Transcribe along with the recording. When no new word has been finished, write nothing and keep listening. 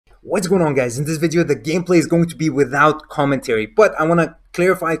What's going on, guys? In this video, the gameplay is going to be without commentary, but I want to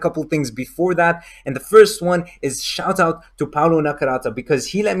clarify a couple things before that. And the first one is shout out to Paulo Nakarata, because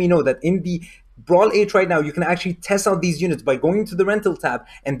he let me know that in the Brawl 8 right now, you can actually test out these units by going to the rental tab,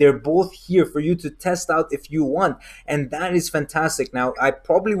 and they're both here for you to test out if you want, and that is fantastic. Now, I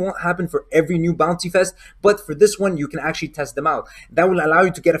probably won't happen for every new Bounty Fest, but for this one, you can actually test them out. That will allow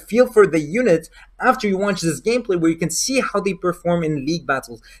you to get a feel for the units after you watch this gameplay, where you can see how they perform in league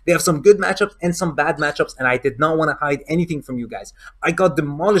battles. They have some good matchups and some bad matchups, and I did not want to hide anything from you guys. I got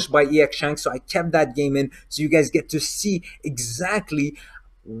demolished by EX Shank, so I kept that game in so you guys get to see exactly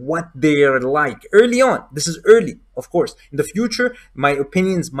what they're like early on. This is early, of course. In the future, my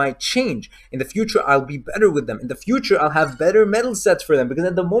opinions might change. In the future, I'll be better with them. In the future, I'll have better medal sets for them, because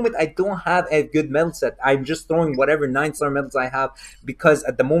at the moment, I don't have a good medal set. I'm just throwing whatever 9-star medals I have, because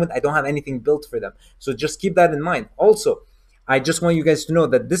at the moment, I don't have anything built for them. So just keep that in mind. Also, I just want you guys to know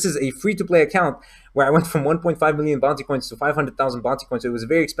that this is a free-to-play account where I went from 1.5 million bounty coins to 500,000 bounty coins. So it was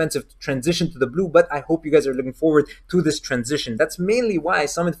very expensive to transition to the blue, but I hope you guys are looking forward to this transition. That's mainly why I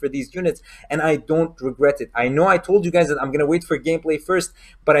summoned for these units, and I don't regret it. I know I told you guys that I'm going to wait for gameplay first,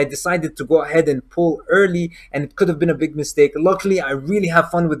 but I decided to go ahead and pull early, and it could have been a big mistake. Luckily, I really have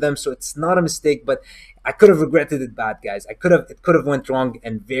fun with them, so it's not a mistake, but I could have regretted it bad, guys. It could have went wrong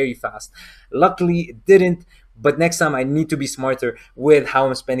and very fast. Luckily, it didn't. But next time, I need to be smarter with how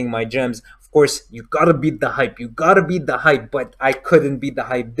I'm spending my gems. Of course, you gotta beat the hype. You gotta beat the hype, but I couldn't beat the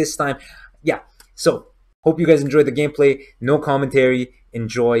hype this time. Yeah, so hope you guys enjoyed the gameplay. No commentary.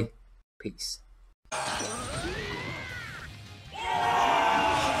 Enjoy. Peace.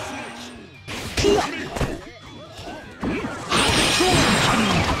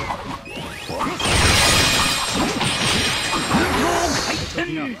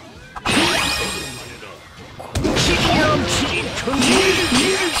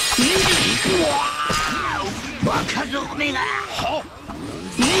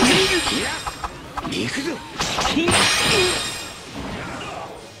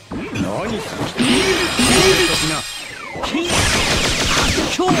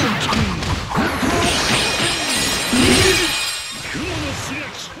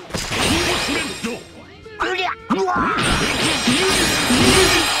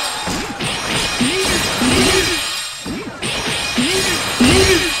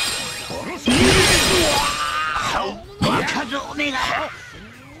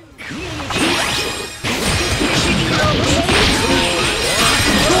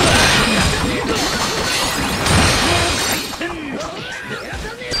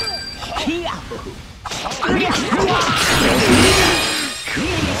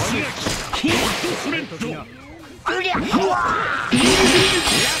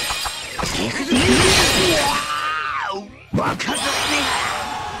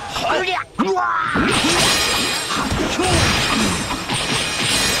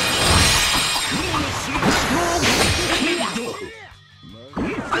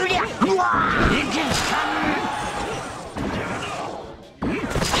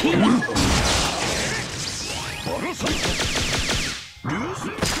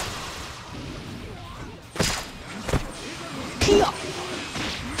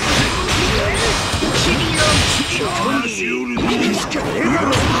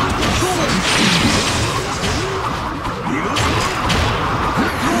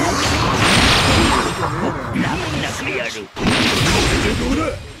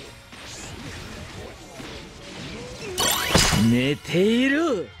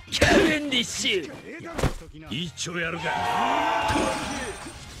 Cavendish 一丁やるか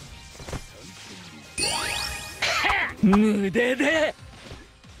無駄だ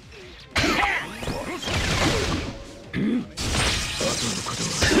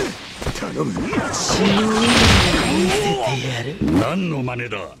頼む血の海を見せてやる何の真似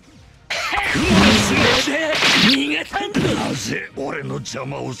だ無駄で逃がさんなぜ俺の邪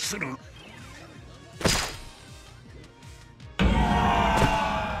魔をする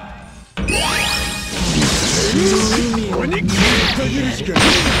鬼切りしかない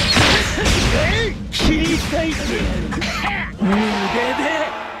切り裂いて無駄で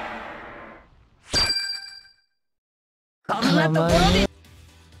こんなところ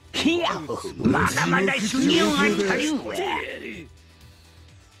でいやまだまだ修行が足りんわ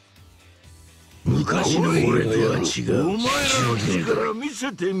昔の俺とは違うお前らの力見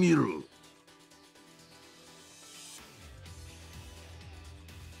せてみろ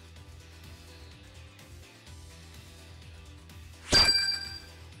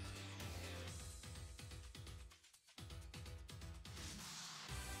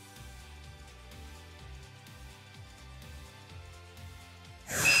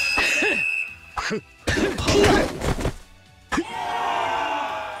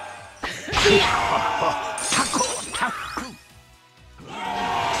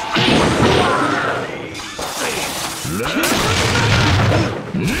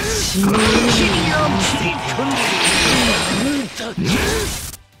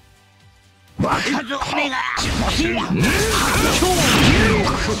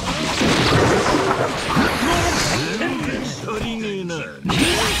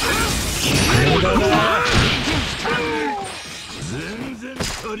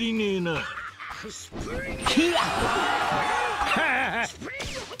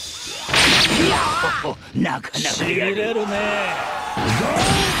なかなかやれるね。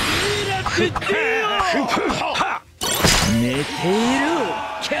寝ている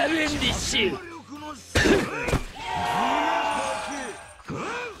キャベンディッシュ。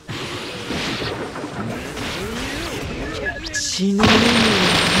血の海を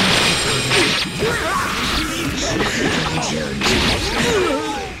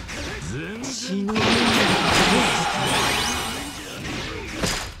血の海を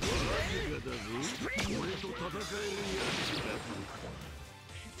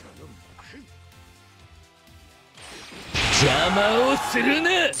邪魔をするな。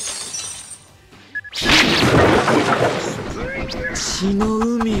血の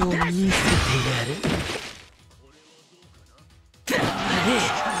海を見せてやる。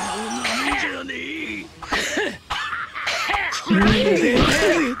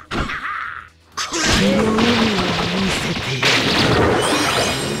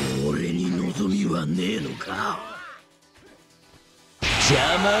俺に望みはねえのか。邪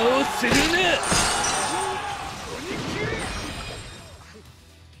魔をするな。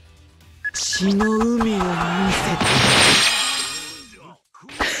血の海を見せて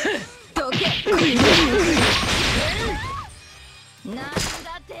どけ。なんだ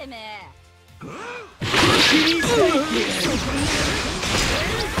てめえ。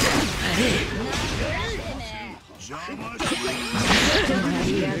な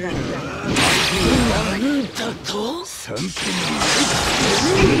んだと3分。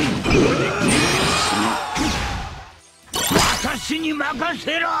私に任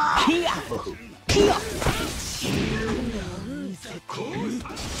せろ。ヒヤヒヤ。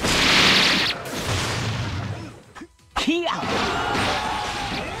ヒヤ。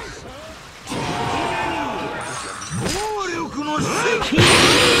暴力の責任。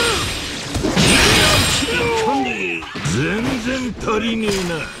全然足りねえ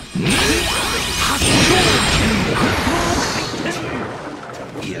な。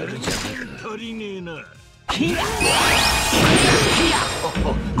やるじゃねえか。足りねえな。ヒヤ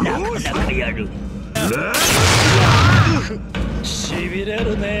なかなかやる。しびれ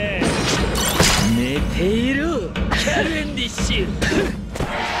るね。寝ているキャベンディッシュ。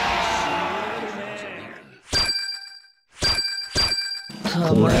た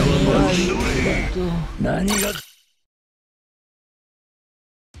まには何が。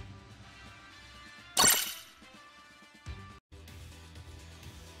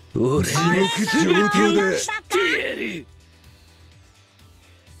俺の口を手で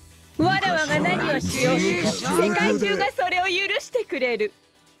わらわが何をしようと世界中がそれを許してくれる。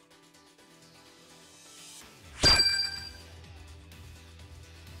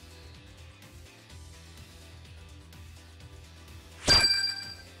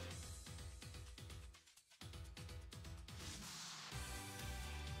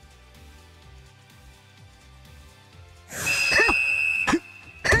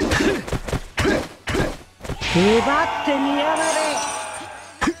へばってみやがれ。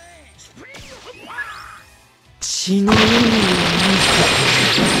血の海を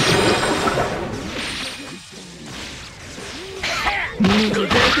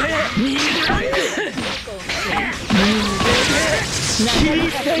見せて。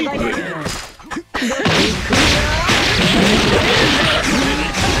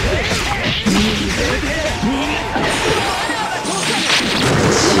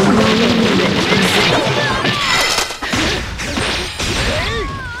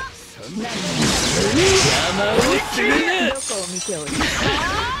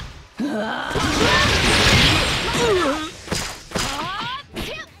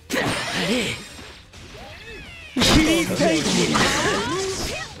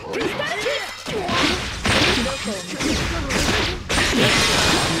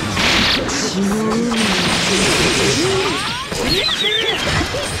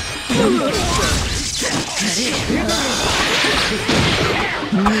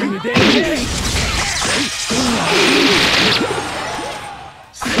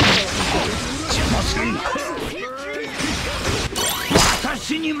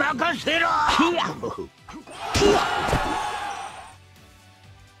私に任任せろ。ヒヤホフヒヤ。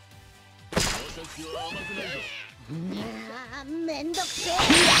めんどくせえ。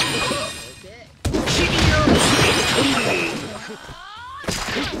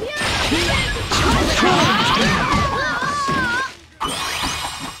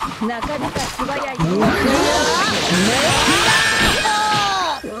なかなか素早い。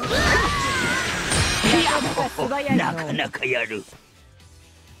なかなかやる。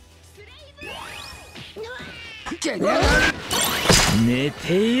寝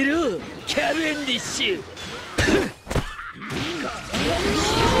ているキャベンディッシュ。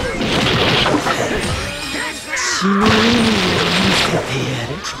死ぬ意味を見せてや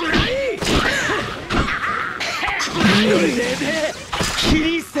る。腕で切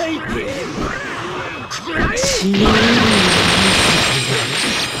り裂いて死ぬ意味を見せ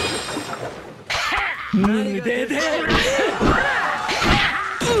てやる。胸で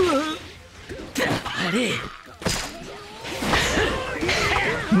あれ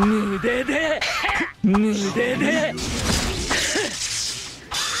胸で胸で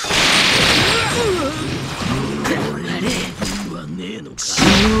死ぬ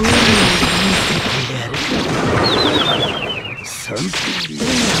意味を見せてやる。サンプリー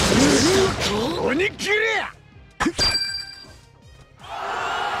鬼切れ。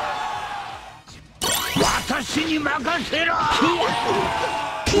私に任せろ。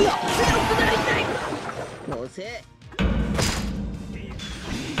強くなりたい。どうせ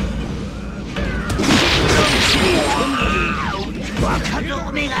若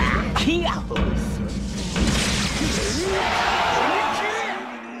造めがヒヤホース。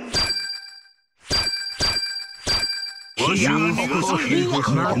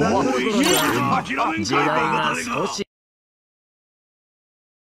時代が少し